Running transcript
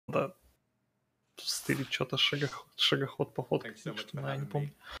надо стырить что-то шагоход поход, что я не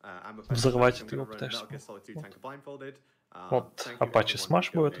помню. Взорвать ты его пытаешься. Вот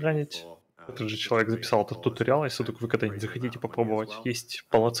ApacheSmash будет ранить. Этот же человек записал этот туториал, если только вы когда-нибудь захотите попробовать. Есть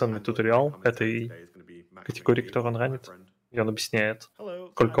полноценный туториал этой категории, которую он ранит. И он объясняет,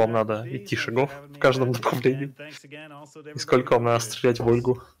 сколько вам надо идти шагов в каждом направлении, и сколько вам надо стрелять в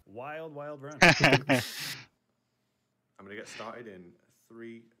Ольгу.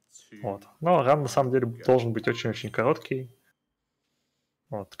 Вот. Но ран на самом деле должен быть очень-очень короткий.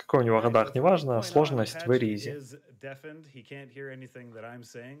 Вот. Какой у него радар, неважно, сложность very easy.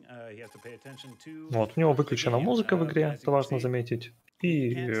 Вот. У него выключена музыка в игре, это важно заметить,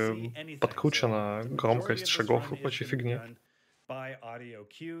 и подкручена громкость шагов и прочей фигни.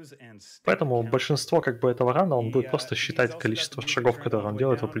 Поэтому большинство как бы этого рана, он будет просто считать количество шагов, которые он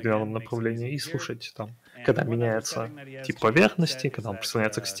делает в определенном направлении, и слушать там, когда меняется тип поверхности, когда он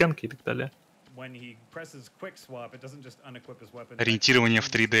прислоняется к стенке и так далее. Ориентирование в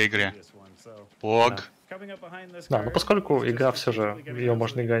 3D игре. Пог. Да, но поскольку игра все же, ее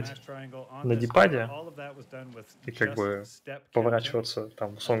можно играть на дипаде и как бы поворачиваться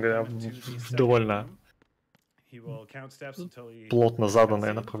там, условно говоря, в довольно плотно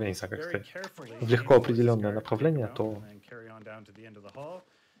заданное направление, не знаю, как сказать, в легко определенное направление, то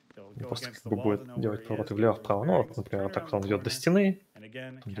просто как бы будет делать повороты влево-вправо. Ну, вот, например, вот так вот он идет до стены,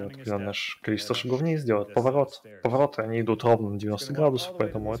 делает определенное количество шагов вниз, делает поворот. Повороты, они идут ровно на 90 градусов,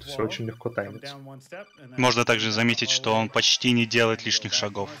 поэтому это все очень легко таймится. Можно также заметить, что он почти не делает лишних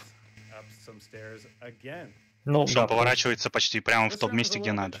шагов. Ну, что да, он поворачивается почти прямо в том месте,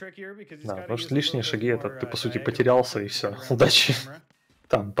 где надо. Да, потому что лишние шаги, это ты, по сути, потерялся, и все, удачи.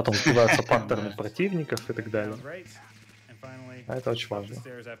 Там потом сбиваются паттерны противников и так далее. А это очень важно. И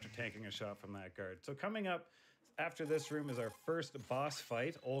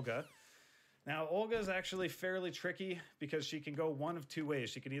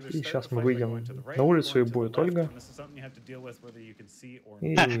сейчас мы выйдем на улицу, и будет Ольга.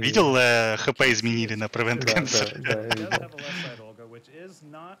 Видел, ХП изменили на Prevent Cancer? Да, я видел.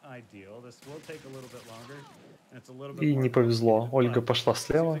 И не повезло. Ольга пошла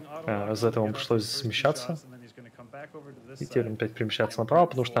слева, из-за этого ему пришлось смещаться. И теперь он опять перемещается направо,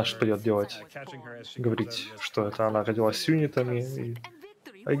 потому что наш придет делать, говорить, что это она родилась с юнитами, и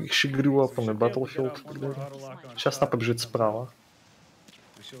she grew up on the battlefield. Сейчас она побежит справа.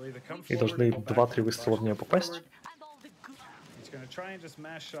 И должны 2-3 выстрела в нее попасть.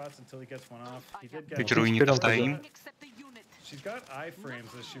 Чуть руинит авторим.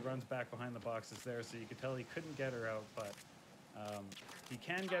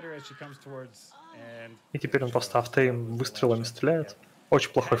 И теперь он просто авторим выстрелами стреляет.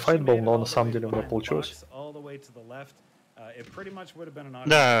 Очень плохой файт был, но на самом деле у него получилось.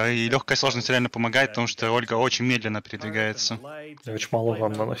 Да, и легкая сложность реально помогает, потому что Ольга очень медленно передвигается. И очень мало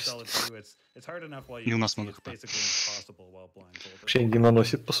урона наносит. И у нас много хп. Вообще не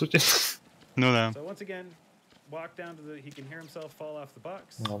наносит, по сути. Ну да.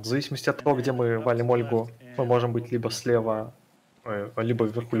 В зависимости от того, где мы валим Ольгу, мы можем быть либо слева, либо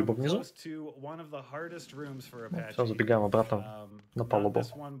вверху, либо внизу. Все, забегаем обратно на палубу.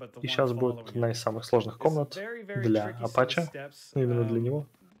 И сейчас будет одна из самых сложных комнат для Apache, именно для него.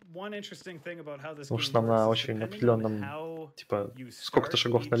 Потому что нам на очень определенном, типа, сколько-то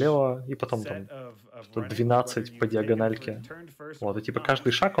шагов налево, и потом там 12 по диагональке. Вот, и типа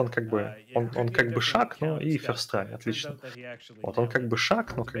каждый шаг, он как бы, он как бы шаг, но и first try, отлично. Вот, он как бы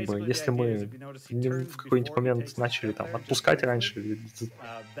шаг, но как бы, если мы в какой-нибудь момент начали там отпускать раньше, или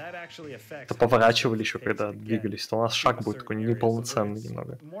поворачивали еще, когда двигались, то у нас шаг будет такой неполноценный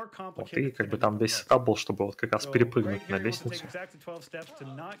немного. Вот, и как бы там весь сетап был, чтобы вот как раз перепрыгнуть на лестницу.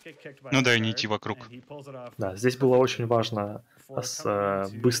 Ну да, и не идти вокруг. Да, здесь было очень важно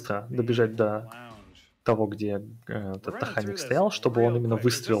быстро добежать до того, где этот охранник стоял, чтобы он именно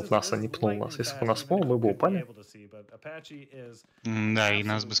выстрелил в нас, а не пнул нас. Если бы он нас пнул, мы бы упали. Да, и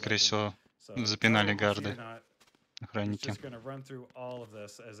нас бы, скорее всего, запинали гарды, охранники.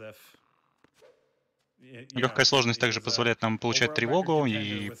 Легкая сложность также позволяет нам получать тревогу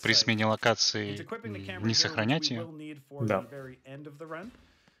и при смене локации не сохранять ее. Да.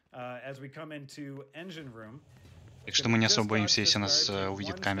 Так что мы не особо боимся, если нас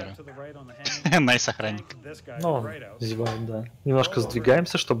увидит камера. Найс охранник. Ну, он зевает, да. Немножко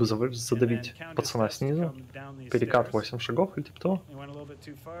сдвигаемся, чтобы задавить пацана снизу. Перекат 8 шагов или типа того.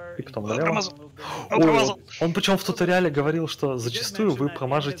 И потом налево. Ой, он причем в туториале говорил, что зачастую вы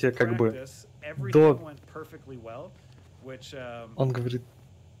промажете как бы до... Он говорит...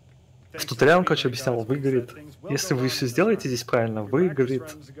 В туториале он, короче, объяснял, вы, говорит, если вы все сделаете здесь правильно, вы, говорит,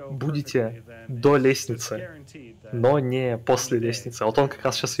 будете до лестницы, но не после лестницы. А вот он как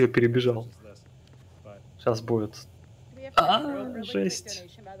раз сейчас ее перебежал. Сейчас будет. Жесть.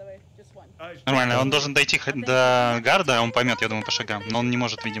 Нормально, он должен дойти до гарда, он поймет, я думаю, по шагам. Но он не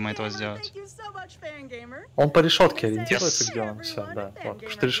может, видимо, этого сделать. Он по решетке ориентируется, где он. Все, да. Вот. Потому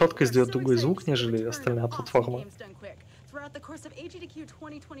что решетка издает другой звук, нежели остальная платформа. Throughout the course of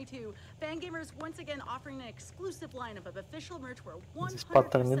AGDQ2022, Fangamers once again offering an exclusive lineup of official merch where 100% Здесь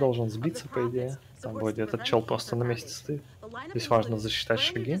паттерн не должен сбиться, по идее. Там вроде этот чел просто на месте стоит. Здесь важно засчитать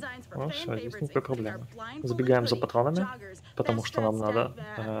шаги. Ну все, здесь никакой проблемы. Забегаем за патронами, потому что нам надо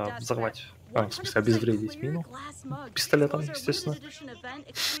взорвать, в смысле обезвредить мину. Пистолетом, естественно.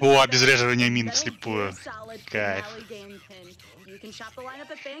 О, обезвреживание мин вслепую. Кайф.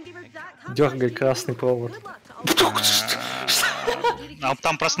 Дергай красный провод. А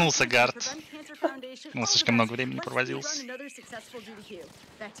там проснулся гард. Он слишком много времени провозился.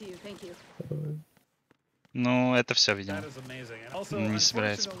 Ну, это все, видимо. Не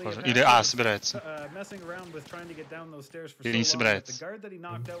собирается, похоже. Или, собирается. Или не собирается.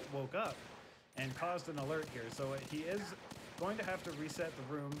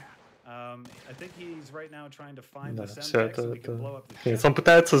 Да, все это... Нет, он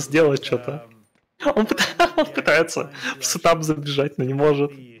пытается сделать что-то. Он пытается в сетап забежать, но не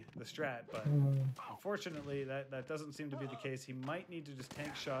может.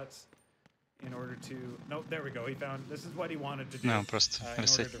 Просто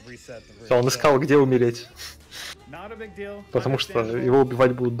ресет. Он искал, где умереть. Потому что его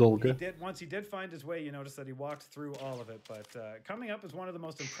убивать будут долго.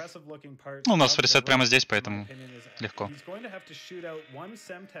 Ну, у нас ресет прямо здесь, поэтому легко.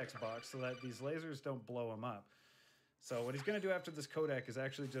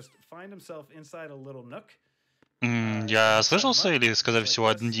 Я слышался или сказали всего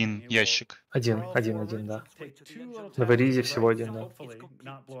один ящик? Один, да. На варизе всего один, да.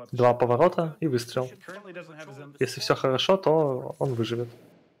 2 поворота и выстрел. Если все хорошо, то он выживет.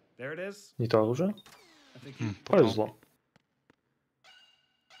 Не то оружие. Повезло.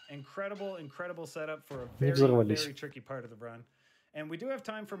 Не взорвались.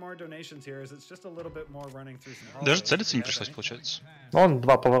 Даже целиться не пришлось, получается. Он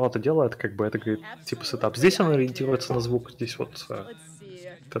 2 поворота делает, как бы это говорит, типа сетап. Здесь он ориентируется на звук. Здесь вот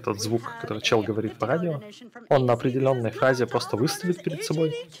этот звук, который чел говорит по радио. Он на определенной фразе просто выставит перед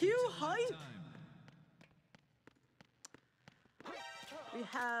собой.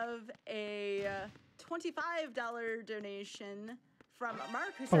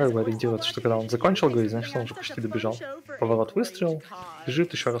 Он как бы ориентируется, что когда он закончил говорить, значит, он уже почти добежал. Поворот, выстрел,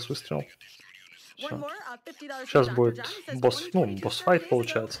 бежит, еще раз выстрел. Все. Сейчас будет босс-файт,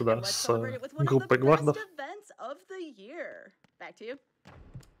 получается, да, с группой гвардов.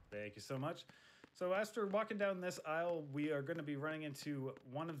 So after walking down this aisle, we are going to be running into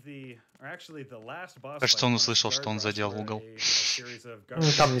one of the, or actually the last boss. Кажется, он услышал, что он задел угол.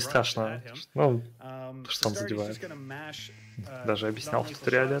 Там не страшно. Ну, что он задевает. Даже объяснял в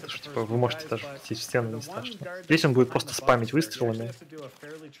туториале это, что типа вы можете даже идти в стену, не страшно. Здесь он будет просто спамить выстрелами.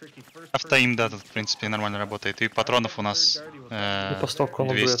 Автоим, да, тут в принципе нормально работает. И патронов у нас и поскольку он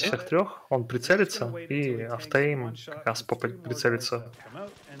убьет всех 3, он прицелится, и автоим как раз прицелится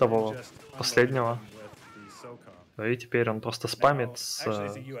того последнего. И теперь он просто спамит с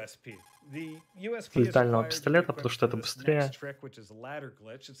летального пистолета, потому что это быстрее.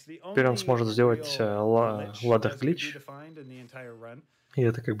 Теперь он сможет сделать ладер глич. И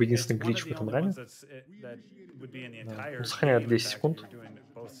это как бы единственный глич в этом ране. Он сохраняет 10 секунд.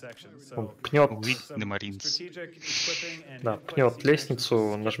 Он пнет, пнет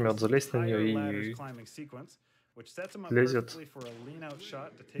лестницу, нажмет залезть на нее и лезет.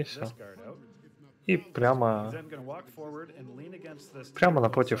 И все. И прямо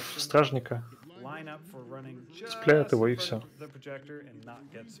напротив стражника цепляет его, и все.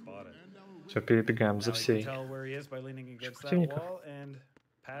 Все, перебегаем за всей противников.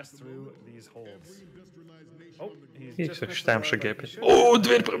 И все, считаем шаги опять. О,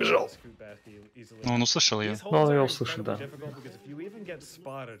 дверь пробежал! Ну, он услышал ее. Ну, он ее услышит, да.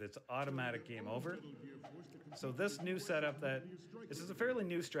 So this new setup this is a fairly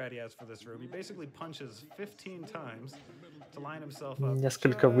new strat he has for this room. He basically punches 15 times to line himself up.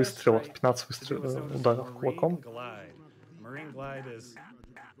 Несколько выстрелов, 15 ударов кулаком. Marine glide is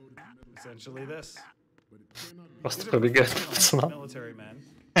essentially this. Просто пробегает по пацанам.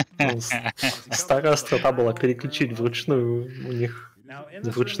 Старая страта была переключить вручную у них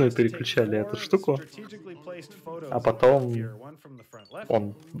вручную переключали эту штуку, а потом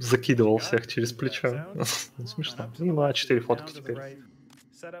он закидывал всех через плечо. Смешно. И на 4 фотки теперь.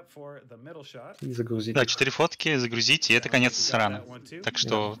 И загрузить. Да, 4 фотки, загрузить, и это конец сарана. Так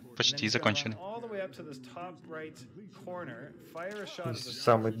что почти закончили.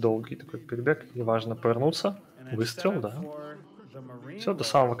 Самый долгий такой перебег. И важно повернуться. Выстрел, да. Все, до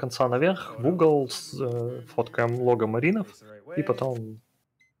самого конца наверх, в угол, фоткаем лого маринов, и потом...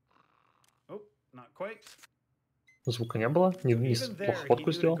 Звука не было, плохо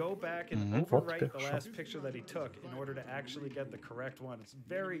фотку сделал. Вот теперь хорошо.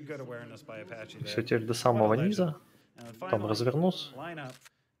 Все, теперь до самого низа, потом развернусь,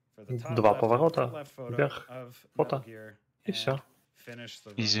 2 поворота, вверх, фото, и все.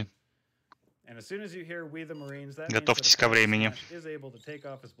 Изи. Готовьтесь ко времени.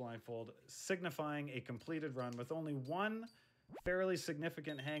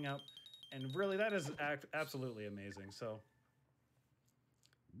 And really, that is absolutely amazing. So,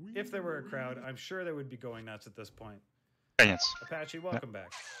 if there were a crowd, I'm sure they would be going nuts at this point. Конец. Apache, welcome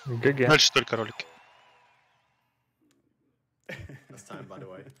back. Дальше только ролики. That's time, by the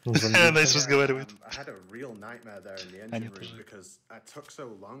way. Найс разговаривает. I had a real nightmare there in the engine room because I took so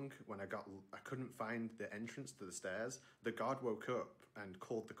long when I couldn't find the entrance to the stairs. The guard woke up and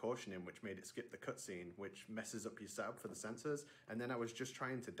called the caution in, which made it skip the cutscene, which messes up your setup for the sensors. And then I was just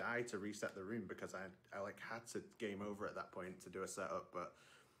trying to die to reset the room because I like had to game over at that point to do a setup. But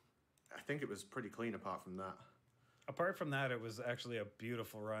I think it was pretty clean apart from that. Apart from that, it was actually a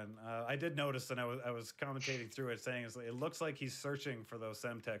beautiful run. I did notice, and I was commentating through it, saying it looks like he's searching for those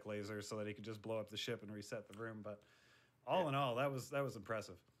Semtech lasers so that he could just blow up the ship and reset the room. But all in all, that was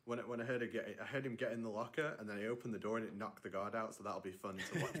impressive. When I heard him get in the locker, and then I opened the door and it knocked the guard out. So that'll be fun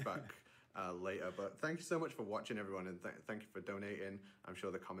to watch back later. But thank you so much for watching, everyone, and thank you for donating. I'm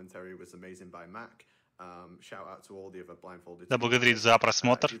sure the commentary was amazing by Mac. Shout out to all the other blindfolded. Да, благодарить за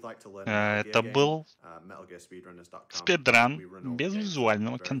просмотр. Это был спидран без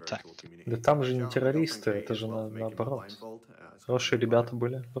визуального контакта. Да там же не террористы, это же наоборот. Хорошие ребята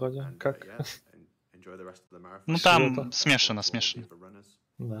были вроде как. Ну там смешано.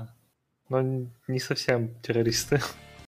 Да. Но не совсем террористы.